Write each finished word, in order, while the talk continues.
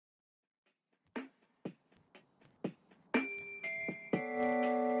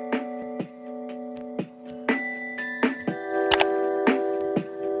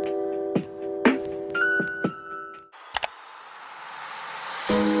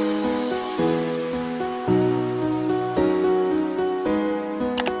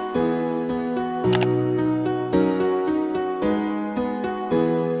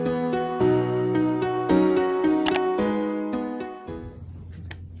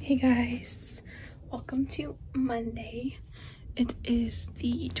Hey guys, welcome to Monday. It is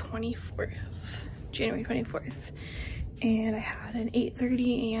the 24th, January 24th, and I had an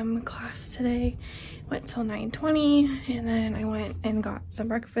 8:30 a.m. class today. Went till 9:20, and then I went and got some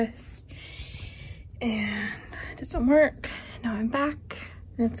breakfast and did some work. Now I'm back,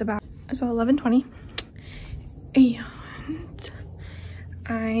 and it's about 11:20, and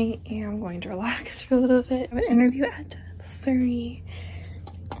I am going to relax for a little bit. I have an interview at 3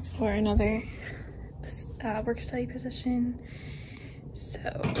 for another work study position, so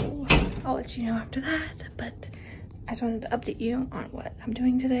I'll let you know after that. But I just wanted to update you on what I'm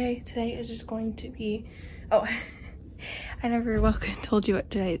doing today. Today is just going to be, oh, I never told you what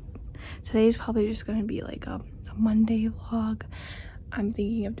today is probably just going to be like a Monday vlog. I'm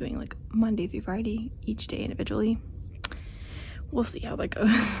thinking of doing like Monday through Friday, each day individually. We'll see how that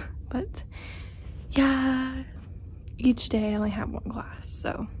goes. But yeah, each day I only have one class.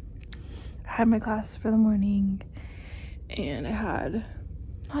 So I had my class for the morning, and I had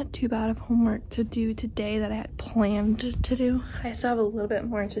not too bad of homework to do today that I had planned to do. I still have a little bit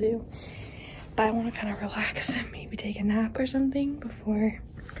more to do, but I want to kind of relax and maybe take a nap or something before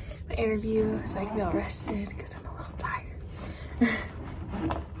my interview so I can be all rested because I'm a little tired.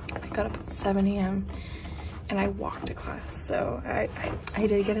 I got up at 7 a.m. and I walked to class, so I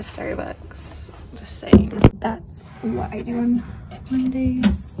did get a Starbucks, just saying. That's what I do on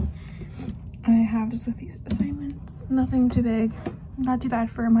Mondays. I have just a few assignments, nothing too big, not too bad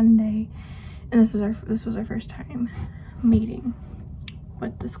for a Monday. And this was our first time meeting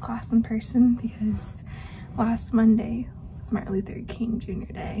with this class in person, because last Monday was Martin Luther King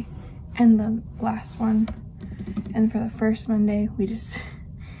Jr. Day, and the last one, and for the first Monday we just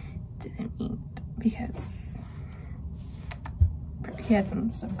didn't meet because he had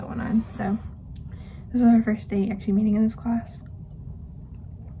some stuff going on. So this is our first day actually meeting in this class.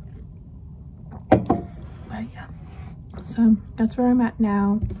 But yeah, so that's where I'm at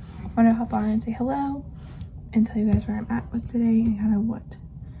now. I want to hop on and say hello and tell you guys where I'm at with today and kind of what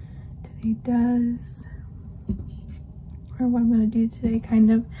today does, or what I'm going to do today, kind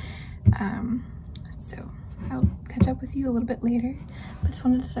of. So I'll catch up with you a little bit later. I just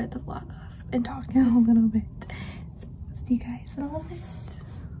wanted to start the vlog off and talking a little bit. So see you guys in a little bit.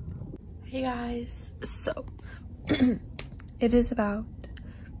 Hey guys, so it is about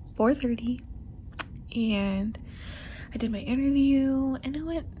 4:30, and I did my interview and it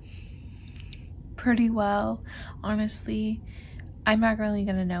went pretty well. Honestly, I'm not really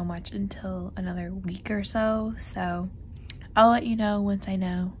gonna know much until another week or so, so I'll let you know once I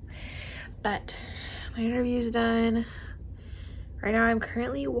know. But my interview's done. Right now I'm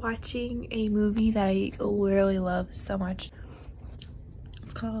currently watching a movie that I literally love so much.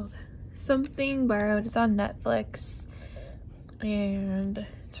 It's called Something Borrowed. It's on Netflix, and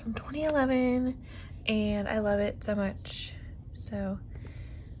it's from 2011, and I love it so much. So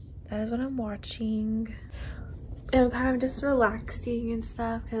that is what I'm watching, and I'm kind of just relaxing and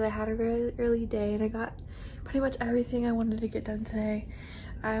stuff because I had a really early day and I got pretty much everything I wanted to get done today.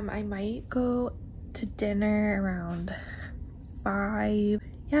 I might go to dinner around 5.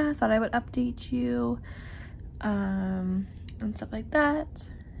 Yeah, I thought I would update you and stuff like that.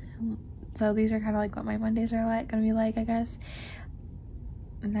 So these are kind of like what my Mondays are gonna be like, I guess.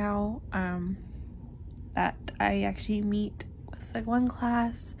 Now that I actually meet with like one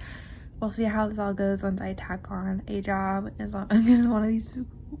class, we'll see how this all goes once I tack on a job. As long as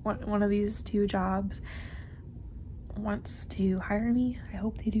one of these two jobs wants to hire me. I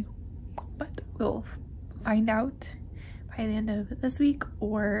hope they do, but we'll find out by the end of this week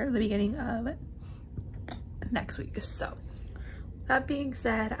or the beginning of next week. So that being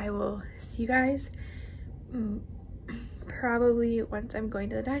said, I will see you guys probably once I'm going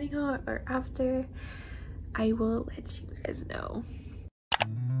to the dining hall, or after. I will let you guys know.